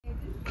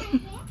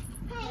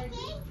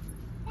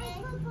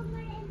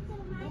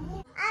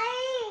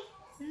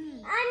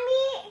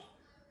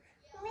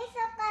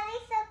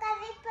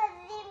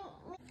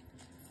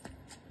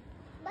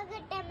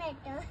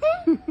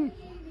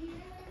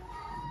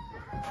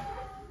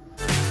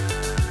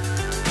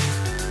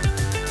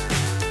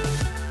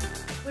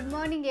Good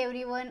morning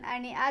everyone.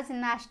 आणि आज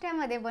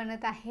नाश्त्यामध्ये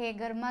बनत आहे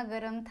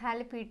गरमागरम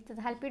थालीपीठ.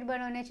 थालीपीठ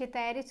बनवण्याची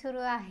तयारी सुरू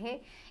आहे.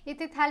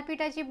 इथे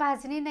थालीपीठाची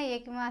भाजणी नाही आहे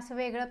किंवा असं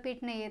वेगळं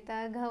पीठ नाही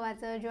येतं.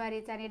 गव्हाचं,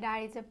 ज्वारीचं आणि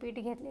डाळीचं पीठ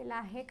घेतलेलं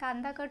आहे.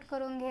 कांदा कट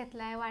करून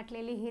घेतला आहे.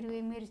 वाटलेली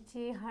हिरवी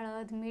मिरची,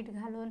 हळद, मीठ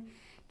घालून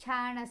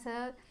छान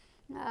असं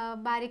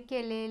बारीक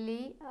केलेली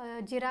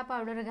जिरा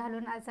पावडर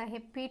घालून आज हे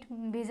पीठ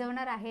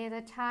भिजवणार आहे. याचा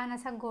छान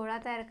असा गोळा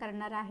तयार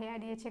करणार आहे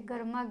आणि याचे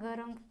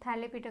गरमागरम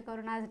थालीपीठ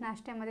करून आज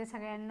नाश्त्यामध्ये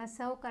सगळ्यांना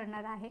सर्व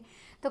करणार आहे.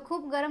 तर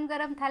खूप गरम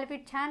गरम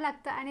थालीपीठ छान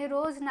लागतं आणि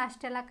रोज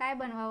नाश्त्याला काय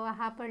बनवावं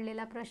हा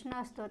पडलेला प्रश्न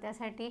असतो.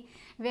 त्यासाठी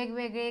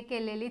वेगवेगळे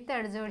केलेली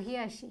तडजोड ही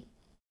अशी.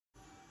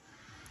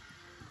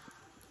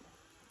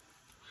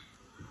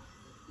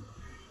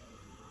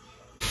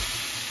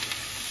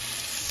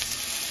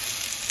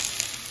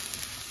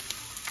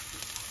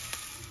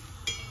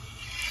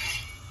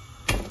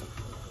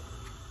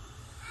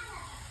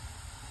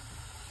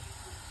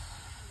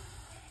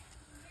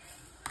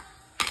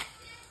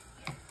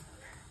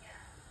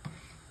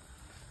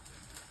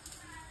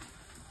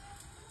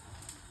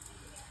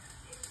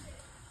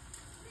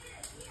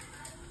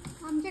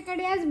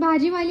 आमच्याकडे आज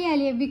भाजीवाली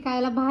आली आहे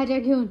विकायला भाज्या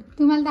घेऊन.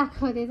 तुम्हाला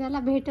दाखवते, चला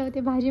भेटवते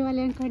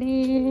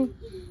भाजीवाल्यांकडे.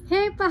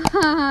 हे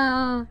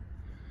पहा,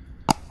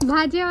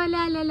 भाजीवाले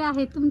आलेले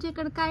आहेत.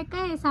 तुमच्याकडे काय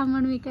काय आहे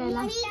सामान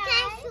विकायला?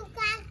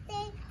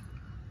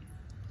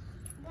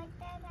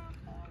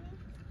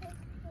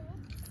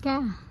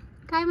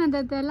 काय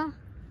म्हणतात त्याला?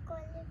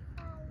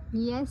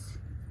 येस,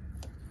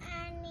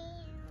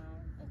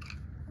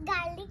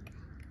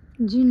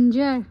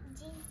 जिंजर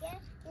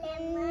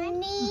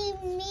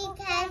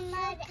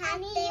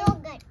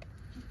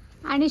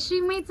आणि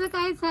श्रीमईचं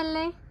काय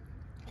चाललंय?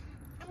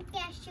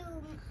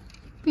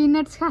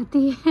 पीनट्स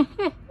खाते.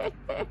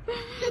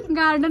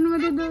 गार्डन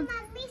मध्ये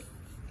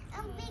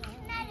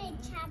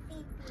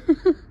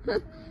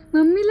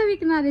मम्मीला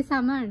विकणार आहे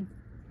सामान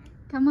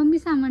का मम्मी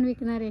सामान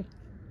विकणार आहे?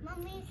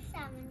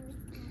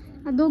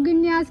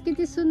 दोघींनी आज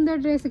किती सुंदर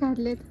ड्रेस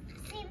घातलेत.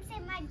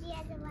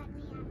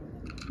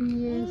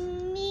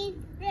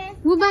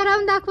 उभा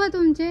राहून दाखवा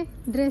तुमचे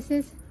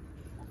ड्रेसेस.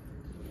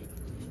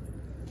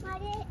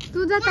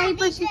 तुझा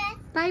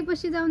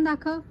ताईपाशी जाऊन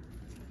दाखव.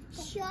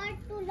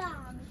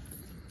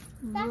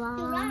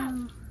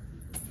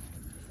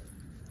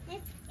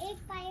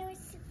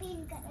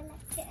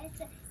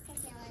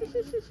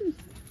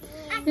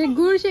 हे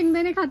गुळ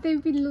शेंगदाणे खाते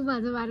पिल्लू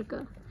माझं बारक.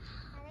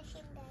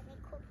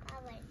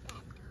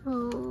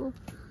 हो.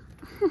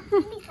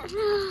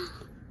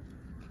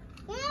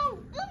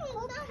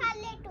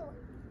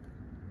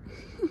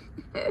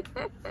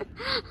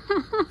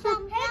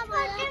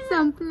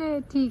 संपले,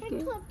 ठीक आहे.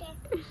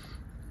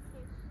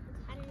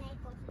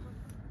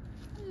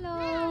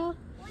 Hello.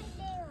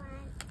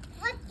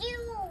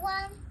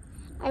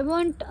 I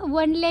want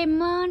one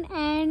lemon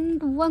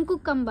and one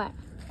cucumber.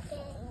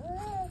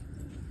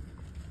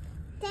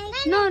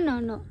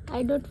 No.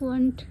 I don't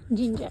want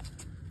ginger.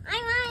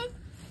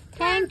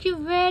 Thank you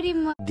very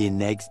much. The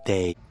next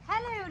day.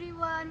 Hello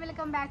everyone,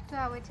 welcome back to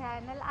our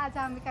channel. आज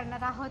आम्ही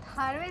करणार आहोत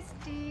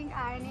हार्वेस्टिंग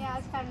आणि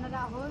आज करणार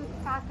आहोत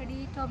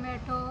काकडी,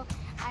 टोमॅटो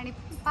आणि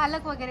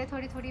पालक वगैरे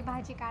थोडी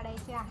भाजी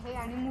काढायची आहे.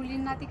 आणि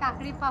मुलींना ती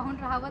काकडी पाहून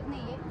राहत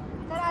नाहीये,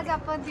 तर आज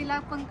आपण तिला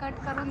पण कट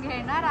करून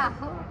घेणार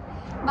आहोत.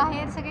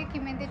 बाहेर सगळे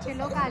किमेंदेचे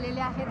लोक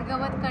आलेले आहेत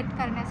गवत कट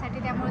करण्यासाठी,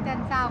 त्यामुळे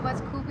त्यांचा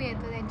आवाज खूप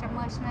येतो त्यांच्या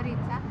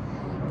मशिनरीचा.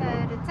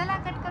 तर चला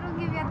कट करून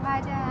घेऊयात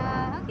भाज्या.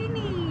 हो की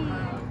नाही?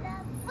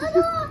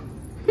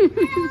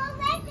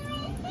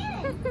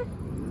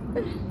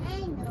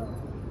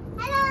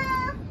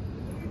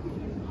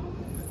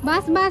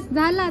 बस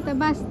झालं आता,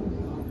 बस.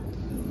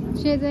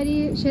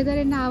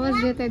 शेजाऱ्यांना आवाज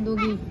देत आहेत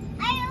दोघी.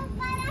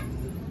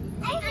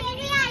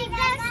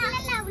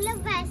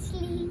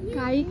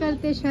 काही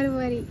करते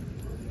शर्वरी.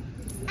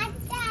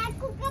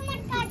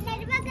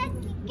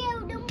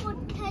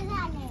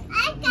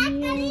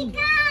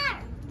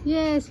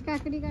 येस,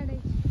 काकडी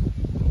काढायची.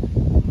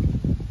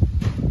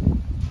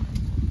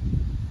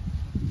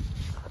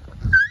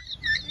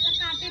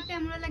 काटेत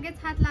त्यामुळे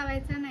लगेच हात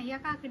लावायचा नाही. या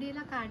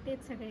काकडीला काटेत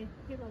सगळे.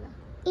 हे बघा,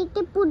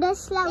 इथे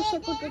पुढंच लावशे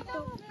कुठे.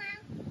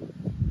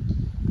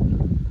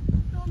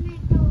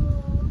 टोमॅटो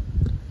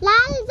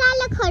लाल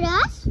झालं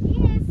खरंच.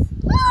 येस,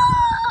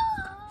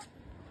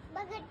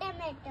 बघा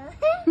टोमॅटो.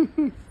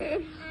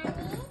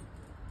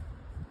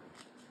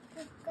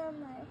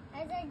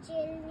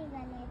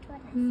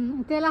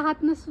 त्याला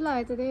हात नसतो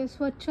लावायचा, ते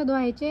स्वच्छ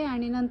धुवायचे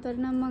आणि नंतर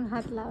ना मग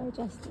हात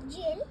लावायचे असते.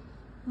 जेल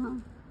हां,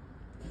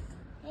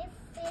 हे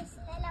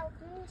फेसला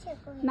लावून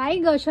शकतो नाही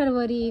ग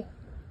शर्वरी.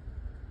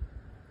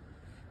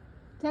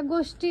 त्या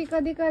गोष्टी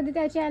कधी कधी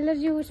त्याची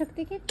ॲलर्जी होऊ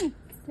शकते की नाही,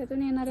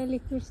 त्यातून येणाऱ्या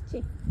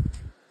लिक्विड्सची.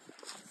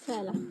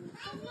 चला,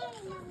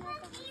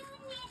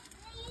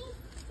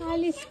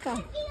 आलीस का?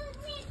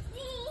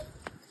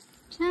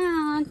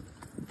 छान.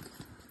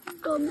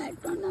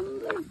 Tomato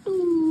number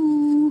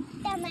 2,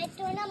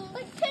 tomato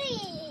number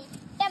 3,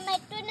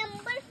 tomato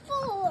number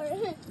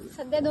 4.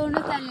 सध्या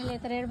 2च आलेले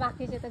आहेत रेड,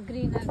 बाकीचे तर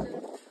ग्रीन अजून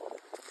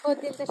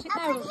होतील तशी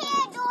काढू.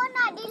 हे 2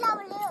 आधी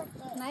लावले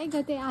होते. नाही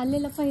ग, ते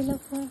आलेलं पहिलं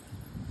फळ.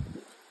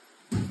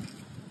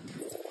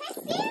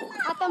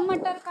 आता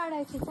मटर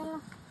काढायचे, चला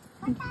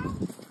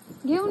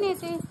घेऊन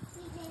येते.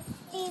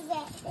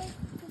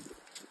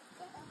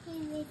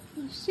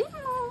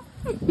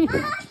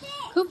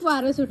 खूप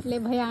वारं सुटले,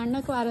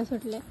 भयानक वारं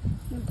सुटले,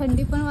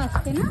 थंडी पण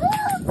वाजते ना.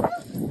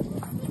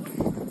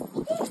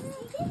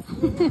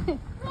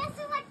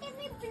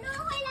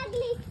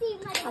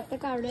 आता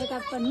काढूयात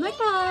आपण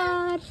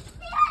मटार.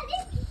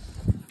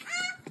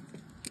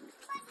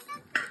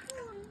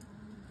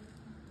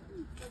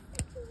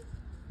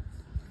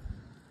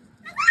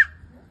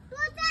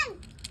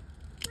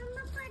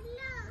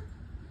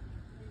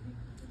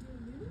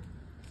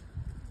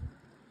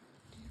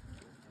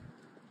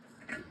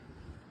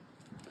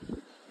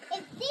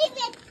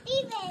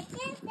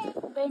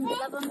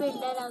 भेंडीला पण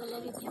भेंड्या लागल्या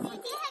तिथे.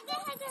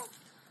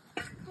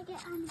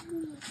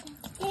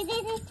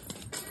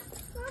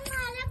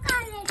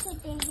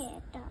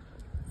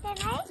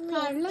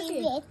 काढलं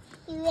ते.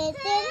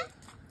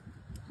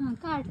 हा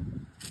काढ,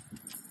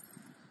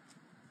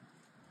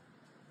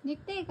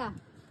 निघते का?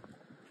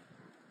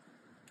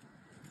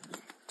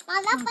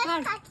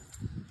 काढ.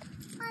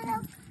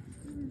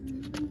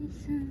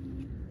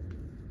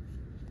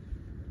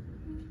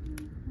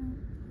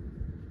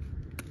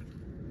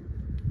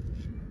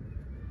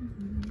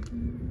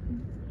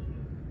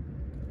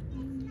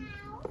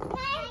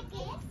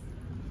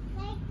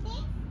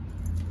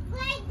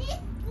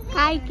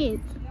 काय केस?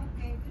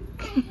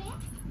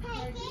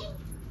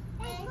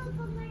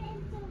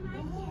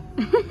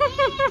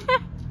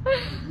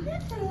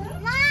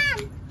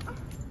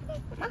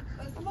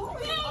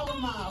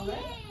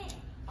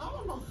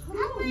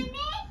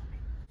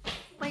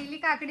 पहिली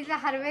काकडीचं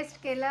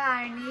हार्वेस्ट केलं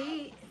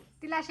आणि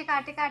तिला असे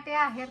काटे काटे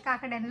आहेत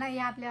काकड्यांना,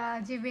 या आपल्या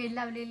जी वेल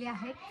लावलेली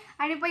आहे.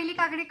 आणि पहिली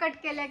काकडी कट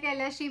केल्या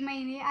केल्या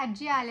शिमाईने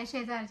आजी आल्या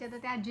शेजारच्या, तर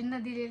त्या आजींना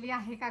दिलेली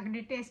आहे काकडी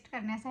टेस्ट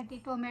करण्यासाठी.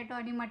 टोमॅटो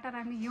आणि मटर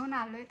आम्ही घेऊन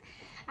आलो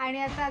आहेत आणि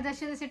आता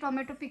जसे जसे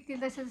टोमॅटो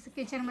पिकतील तसे जसे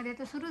किचनमध्ये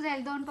तर सुरू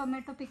जाईल. 2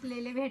 टोमॅटो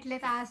पिकलेले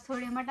भेटलेत आज,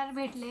 थोडे मटर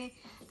भेटले,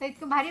 तर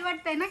इतकं भारी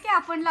वाटतंय ना की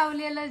आपण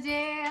लावलेलं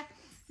जे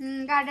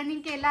गार्डनिंग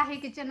केलं आहे,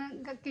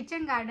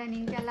 किचन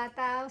गार्डनिंग, त्याला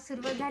आता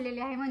सुरुवात झालेली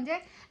आहे. म्हणजे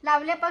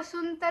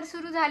लावल्यापासून तर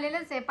सुरू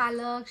झालेलंच आहे.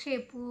 पालक,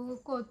 शेपू,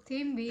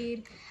 कोथिंबीर,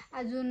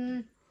 अजून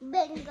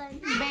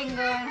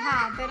बेंगण.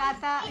 हा, तर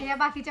आता या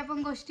बाकीच्या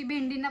पण गोष्टी,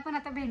 भेंडींना पण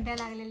आता भेंड्या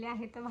लागलेल्या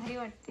आहेत, तर भारी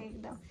वाटते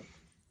एकदम.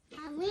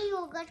 आम्ही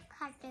योगर्ट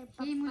खाते.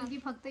 ही मुलगी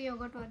फक्त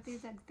योगर्ट वरती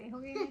जगते, हो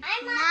गे?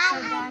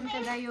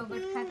 सदा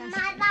योगर्ट खात असते.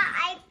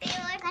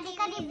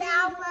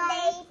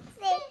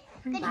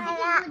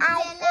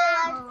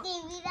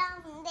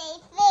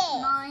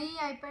 नाही,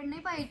 आयपॅड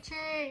नाही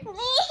पाहिजे.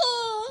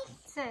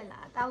 चला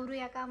आता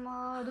आवरूया का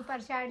मग,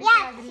 दुपारच्या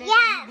 2:30 वाजले,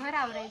 घर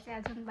आवरायचे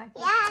अजून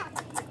बाकी.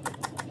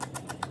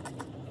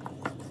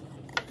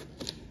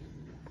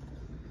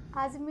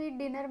 आज मी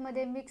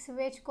डिनरमध्ये मिक्स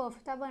व्हेज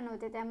कोफ्ता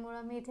बनवते,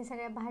 त्यामुळं मी इथे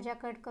सगळ्या भाज्या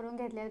कट करून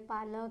घेतल्या आहेत.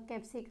 पालक,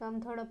 कॅप्सिकम,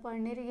 थोडं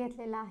पनीर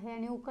घेतलेलं आहे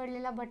आणि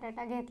उकडलेला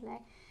बटाटा घेतला आहे.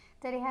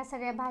 तर ह्या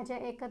सगळ्या भाज्या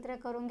एकत्र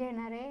करून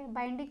घेणार आहे.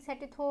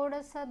 बाइंडिंगसाठी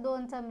थोडंसं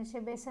 2 चमचे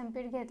बेसन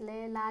पीठ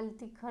घेतले, लाल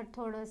तिखट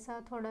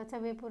थोडं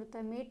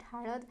चवीपुरतं मीठ,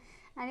 हळद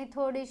आणि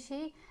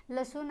थोडीशी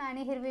लसूण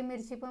आणि हिरवी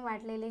मिरची पण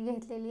वाटलेली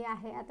घेतलेली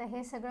आहे. आता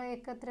हे सगळं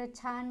एकत्र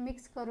छान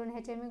मिक्स करून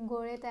ह्याचे मी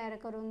गोळे तयार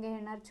करून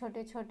घेणार,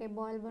 छोटे छोटे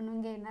बॉल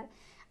बनवून घेणार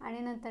आणि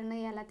नंतर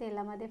याला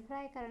तेलामध्ये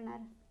फ्राय करणार.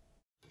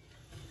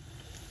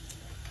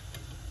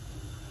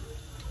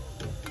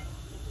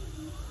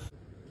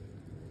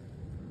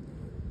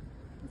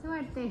 कसं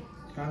वाटते?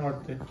 छान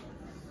वाटते.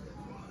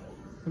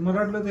 मला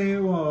वाटलं ते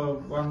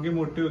वांगे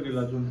मोठे होतील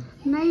अजून.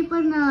 नाही,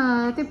 पण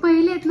ते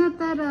पहिले आहेत ना,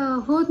 तर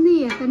होत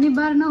नाहीये, तर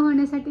निबार न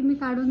होण्यासाठी मी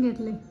काढून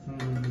घेतले.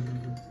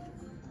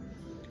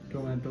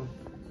 टोमॅटो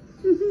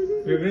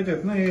वेगळेच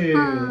आहेत ना, हे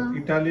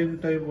इटालियन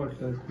टाइप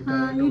वाटतात.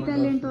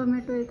 इटालियन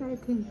टोमॅटो आहेत आय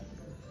थिंक.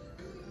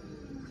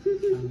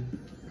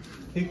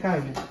 हे काय?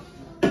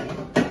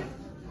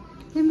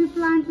 हे मी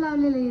प्लांट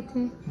लावलेलं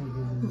इथे,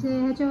 जे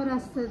ह्याच्यावर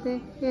असतं ते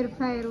एअर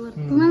फ्रायरवर.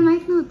 तुम्हाला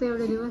माहित नव्हतं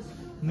एवढे दिवस?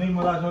 नाही,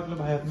 मला असं वाटलं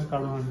बाहेरनं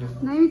काढून आणले.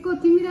 नाही, मी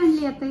कोथिंबीर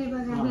आणली आता. हे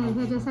बघा,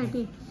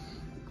 ह्याच्यासाठी,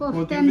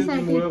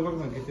 कोफ्त्यांसाठी.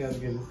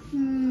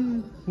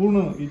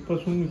 पूर्ण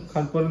इथपासून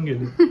खालपर्यंत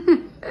गेले.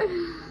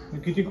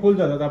 किती खोल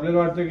झालं. आपल्याला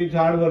वाटतं की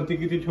झाड वरती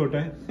किती छोट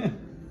आहे,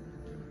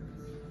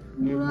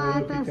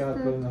 मुळात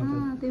असतं.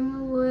 हा, तेव्हा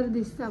वर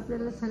दिसतं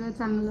आपल्याला सगळं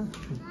चांगलं.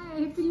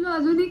 हे पिल्लू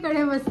अजूनही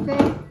कडे बसते.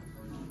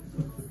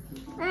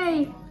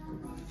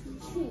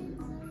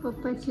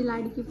 पप्पाची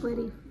लाडकी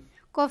परी.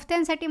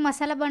 कोफ्त्यांसाठी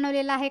मसाला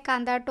बनवलेला आहे.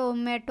 कांदा,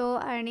 टोमॅटो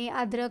आणि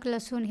अद्रक,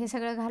 लसूण हे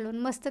सगळं घालून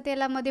मस्त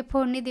तेलामध्ये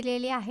फोडणी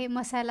दिलेली आहे.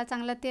 मसाला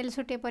चांगला तेल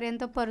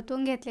सुटेपर्यंत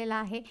परतून घेतलेला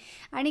आहे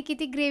आणि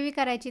किती ग्रेव्ही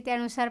करायची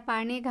त्यानुसार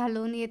पाणी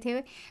घालून येथे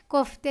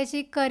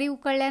कोफ्त्याची करी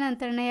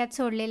उकळल्यानंतर यात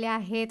सोडलेले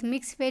आहेत.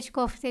 मिक्स व्हेज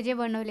कोफ्ते जे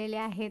बनवलेले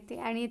आहेत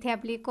आणि इथे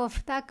आपली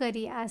कोफ्ता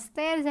करी आज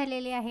तयार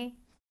झालेली आहे.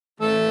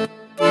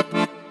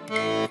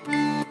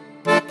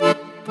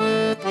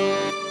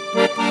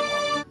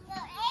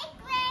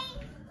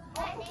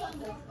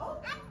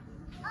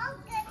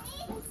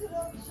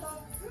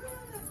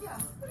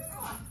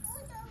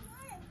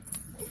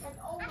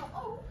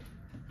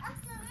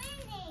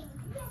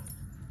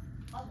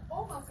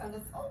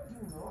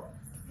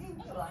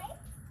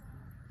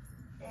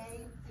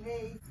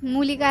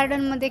 मुली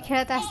गार्डनमध्ये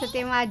खेळत असतात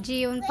तेव्हा आजी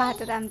येऊन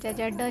पाहतात. आमच्या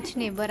ज्या डच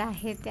नेबर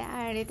आहेत त्या,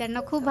 आणि त्यांना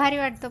खूप भारी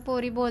वाटतं.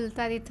 पोरी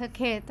बोलतात, इथं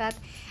खेळतात,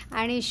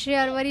 आणि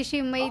शर्वरी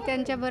शिमई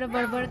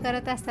त्यांच्याबरोबर बडबड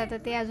करत असतात. तर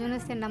ते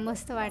अजूनच त्यांना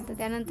मस्त वाटतं.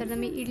 त्यानंतर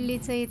मी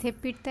इडलीचं इथे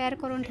पीठ तयार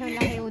करून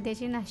ठेवलं आहे,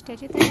 उद्याची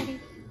नाश्त्याची तयारी.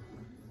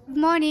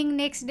 मॉर्निंग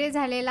नेक्स्ट डे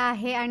झालेला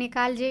आहे, आणि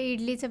काल जे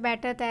इडलीचं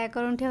बॅटर तयार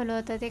करून ठेवलं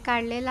होतं ते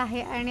काढलेलं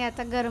आहे, आणि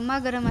आता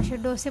गरमागरम असे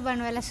डोसे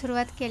बनवायला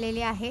सुरुवात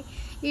केलेली आहे.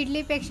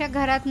 इडलीपेक्षा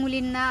घरात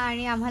मुलींना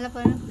आणि आम्हाला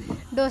पण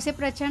डोसे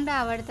प्रचंड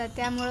आवडतात,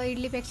 त्यामुळं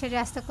इडलीपेक्षा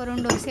जास्त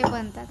करून डोसे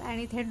बनतात.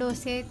 आणि ते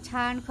डोसे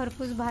छान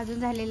खरपूस भाजून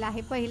झालेला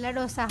आहे. पहिला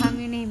डोसा हा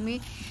मी नेहमी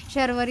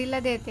शर्वरीला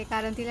देते,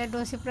 कारण तिला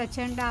डोसे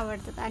प्रचंड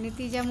आवडतात, आणि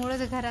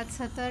तिच्यामुळंच घरात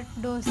सतत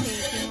डोसे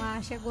किंवा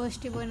अशा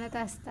गोष्टी बनत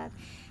असतात.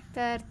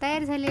 तर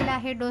तयार झालेला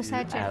आहे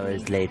डोसा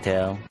चटणी.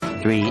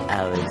 3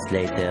 hours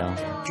later.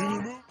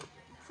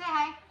 से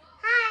हाय.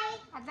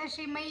 आता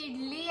शिमई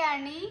इडली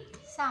आणि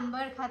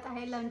सांबर खात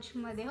आहे लंच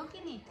मध्ये, हो की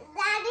नाही?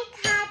 दादी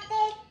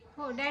खाते.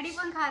 हो, डॅडी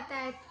पण खात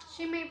आहेत,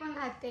 शिमई पण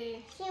खाते.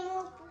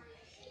 शिमू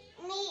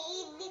मी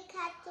इडली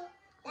खाते.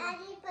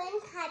 दादी पण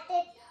खाते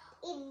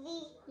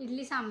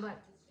इडली सांबर.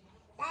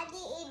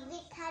 दादी इडली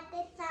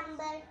खाते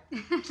सांबर.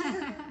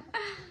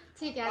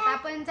 ठीक आहे, आता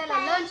आपण चला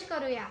लंच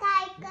करूया.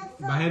 काय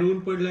कसं बाहेर ऊन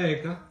पडलंय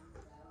का?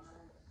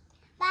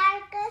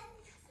 बारकस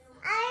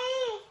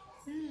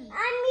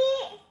आणि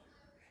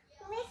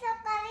मी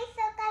सकाळी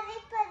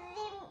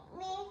पडली.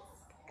 मी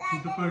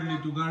कुठं पडली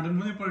तू? गार्डन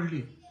मध्ये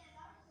पडली?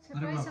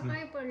 सकाळी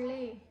सकाळी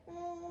पडले.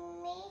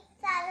 मी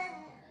चालत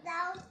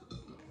जाऊ.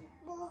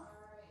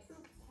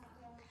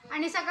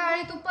 आणि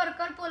सकाळी तू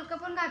परकर पोलक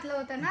पण घातलं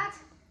होतं ना.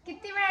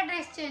 किती वेळा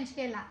ड्रेस चेंज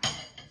केला?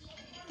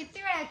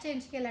 किती वेळा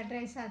चेंज केला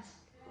ड्रेस आज?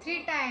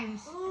 3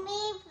 times. मी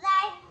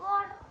फ्लाइट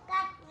कोट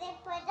घातले,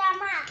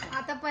 पजामा.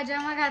 आता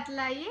पजामा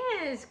घातला.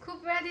 येस,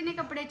 खूप वेळा तिने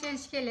कपडे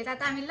चेंज केलेत.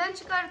 आता आम्ही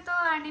लंच करतो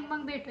आणि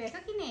मग भेटूया, हो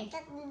की नाही?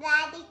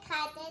 दादी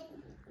खाते.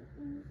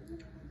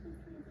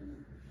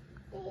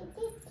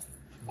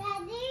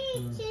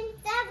 दादी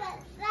चिंता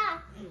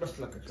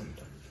बसला का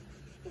चिंता?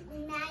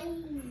 नाही.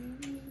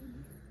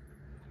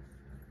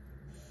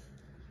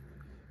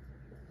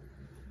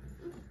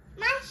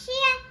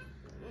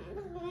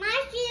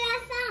 माशीला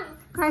सांग.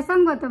 काय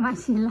सांगतो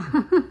माशीला?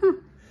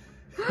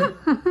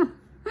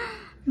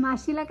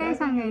 माशीला काय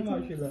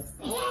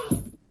सांगायचं?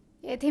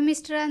 येथे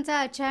मिस्टरांचा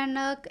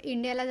अचानक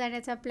इंडियाला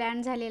जाण्याचा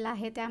प्लॅन झालेला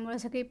आहे, त्यामुळे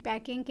सगळी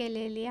पॅकिंग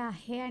केलेली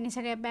आहे आणि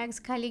सगळ्या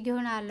बॅग्स खाली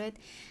घेऊन आलो आहेत.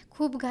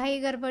 खूप घाई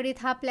गडबडीत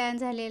हा प्लॅन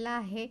झालेला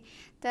आहे,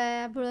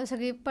 त्यामुळं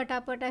सगळी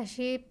पटापट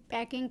अशी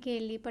पॅकिंग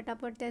केली,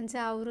 पटापट त्यांचं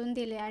आवरून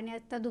दिले. आणि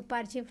आत्ता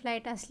दुपारची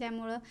फ्लाईट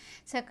असल्यामुळं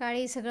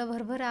सकाळी सगळं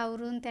भरभर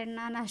आवरून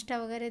त्यांना नाश्ता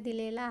वगैरे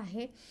दिलेला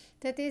आहे.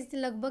 तर तेच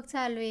लगबग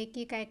चालू आहे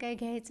की काय काय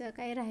घ्यायचं,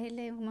 काय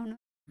राहिलं आहे म्हणून.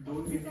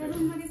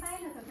 रूममध्ये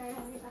पाहिलं का काय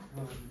राहिलं?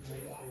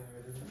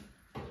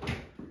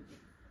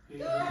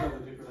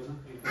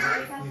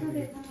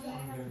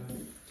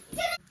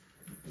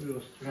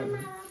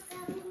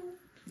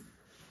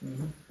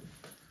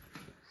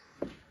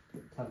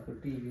 सारखं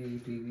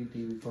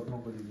टीव्ही करू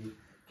नको दिली.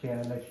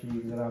 खेळायला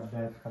शिक, जरा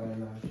अभ्यास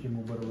करायला,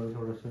 शिमू बरोबर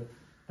थोडस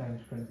टाइम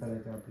स्पेंड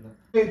करायचं आपलं.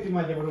 येते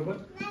माझ्या बरोबर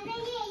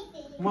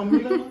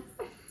मम्मीला.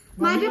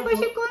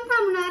 माझ्यापाशी कोण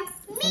थांबणार?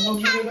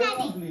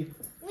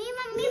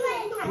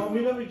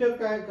 मम्मीला विचार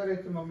काय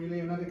करायचं. मम्मीला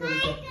येणार आहे का?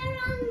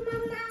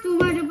 तू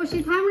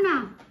माझ्यापाशी थांब ना.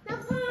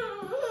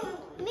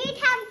 मी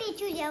थांबते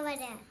तुझ्यावर.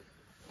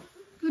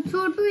 तू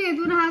छोटू आहे,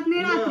 तू राहत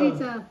नाही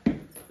रात्रीचं.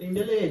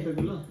 इंडियाला यायचं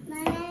तुला?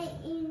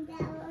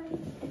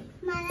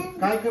 मला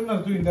काय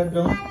करणार तू इंडियात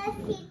जाऊन?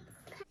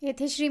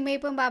 येथे श्रीमई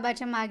पण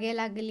बाबाच्या मागे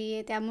लागली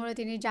आहे, त्यामुळे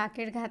तिने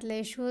जॅकेट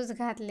घातले, शूज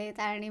घातलेत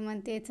आणि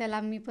म्हणते चला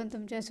मी पण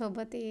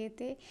तुमच्यासोबत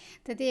येते.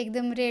 तर ती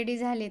एकदम रेडी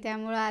झाली,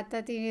 त्यामुळं आता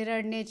तिने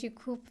रडण्याची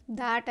खूप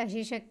दाट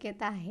अशी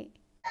शक्यता आहे.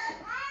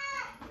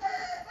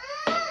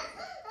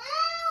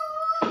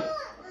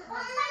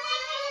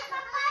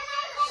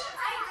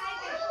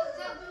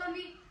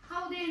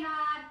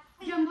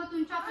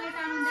 जम्बोतून चॉकलेट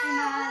आणून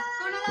देणार,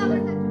 कोणाला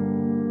आवडतं?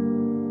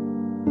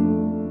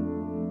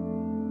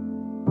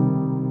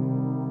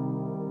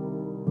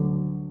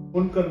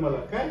 फोन कर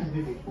मला. काय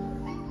दीदी?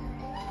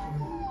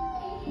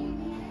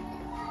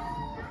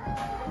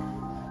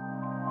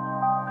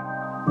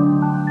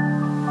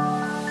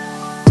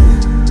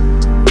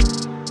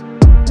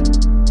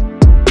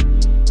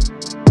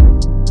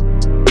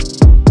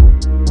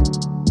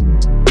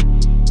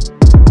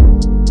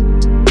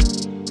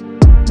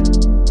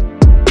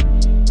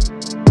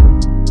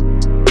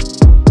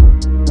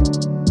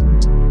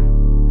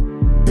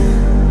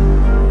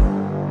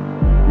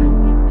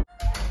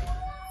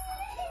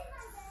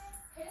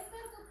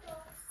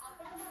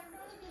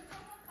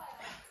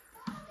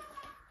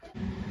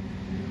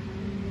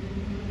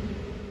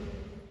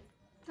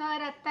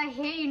 तर आता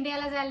हे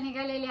इंडियाला जायला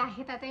निघालेले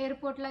आहेत, आता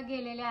एअरपोर्टला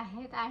गेलेले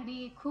आहेत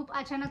आणि खूप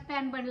अचानक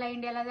प्लॅन बनला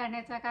इंडियाला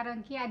जाण्याचा.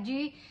 कारण की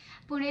आजी,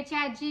 पुण्याची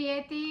आजी आहे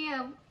ती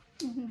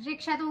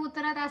रिक्षातून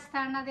उतरत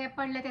असताना ते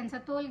पडले, त्यांचा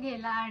तोल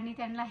गेला आणि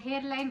त्यांना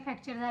हेअरलाईन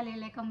फ्रॅक्चर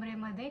झालेलं आहे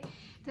कमरेमध्ये.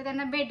 तर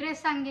त्यांना बेड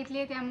रेस्ट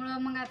सांगितली,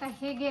 त्यामुळं मग आता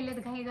हे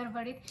गेलेत घाई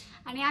गडबडीत.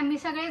 आणि आम्ही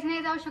सगळेच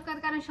नाही जाऊ शकत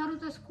कारण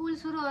शरूचं स्कूल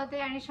सुरू होते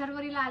आणि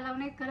शर्वरीला अलाव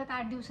नाहीत करत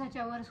 8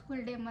 दिवसाच्या वर स्कूल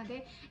डेमध्ये.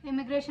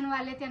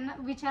 इमिग्रेशनवाले त्यांना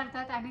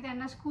विचारतात आणि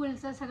त्यांना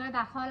स्कूलचं सगळं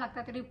दाखवावं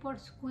लागतात, रिपोर्ट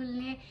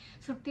स्कूलने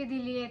सुट्टी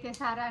दिली आहे ते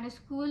सारं, आणि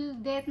स्कूल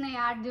देत नाही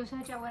 8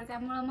 दिवसाच्या वर.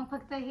 त्यामुळं मग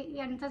फक्त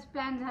यांचाच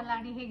प्लॅन झाला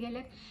आणि हे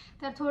गेलेत.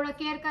 तर थोडं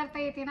केअर करता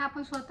येते ना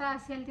आपण स्वतः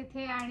असेल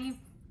तिथे, आणि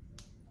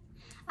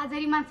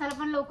आजारी माणसाला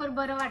पण लवकर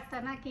बरं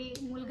वाटतं ना की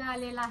मुलगा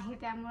आलेला आहे.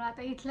 त्यामुळं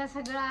आता इथलं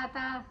सगळं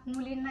आता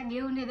मुलींना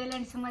घेऊन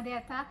नेदरलँड्समध्ये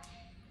आता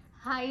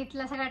हा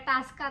इथला सगळा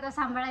टास्क आता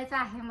सांभाळायचा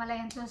आहे मला,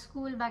 यांचं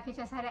स्कूल,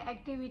 बाकीच्या साऱ्या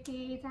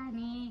ॲक्टिव्हिटीज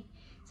आणि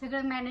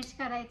सगळं मॅनेज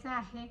करायचं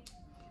आहे.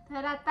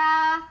 तर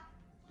आता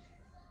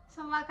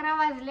 11:15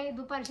 वाजले,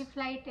 दुपारची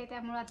फ्लाईट आहे,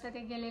 त्यामुळे आता ते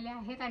गेलेले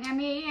आहेत. आणि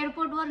आम्ही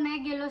एअरपोर्टवर नाही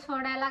गेलो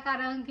सोडायला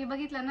कारण की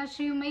बघितलं ना,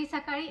 श्रीमयी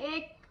सकाळी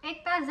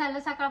एक तास झालं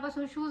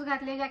सकाळपासून शूज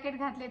घातले, जॅकेट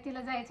घातले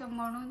तिला जायचं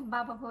म्हणून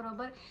बाबा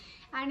बरोबर,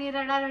 आणि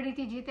रडारडी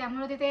तिची.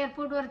 त्यामुळे तिथे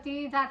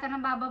एअरपोर्टवरती जाताना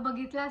बाबा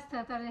बघितलं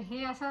असतं तर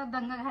हे असा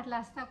दंगा घातला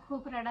असता,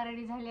 खूप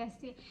रडारडी झाली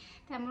असती.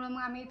 त्यामुळे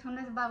मग आम्ही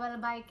इथूनच बाबाला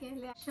बाय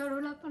केले.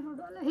 शरूला पण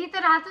उडवलं, ही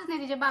तर राहतच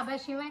नाही तिच्या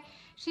बाबाशिवाय.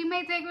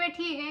 श्रीमयीचं एक वेळ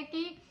ठीक आहे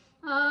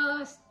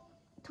की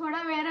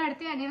थोडा वेळ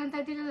रडते आणि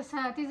नंतर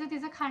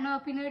तिचं खाणं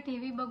पिणं,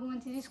 TV बघून,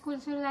 तिची स्कूल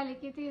सुरू झाली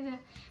की ती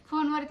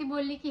फोनवरती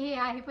बोलली की हे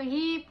आहे. पण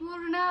ही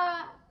पूर्ण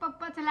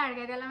पप्पाचं लाड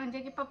आहे त्याला, म्हणजे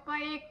की पप्पा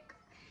एक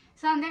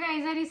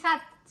संध्याकाळी जरी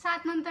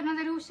 7 नंतर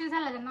जरी उशीर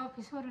झाला त्यांना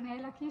ऑफिसवरून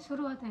यायला की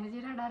सुरू होतं ह्याची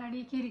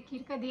रडारडी,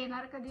 किरकिर, कधी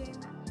येणार.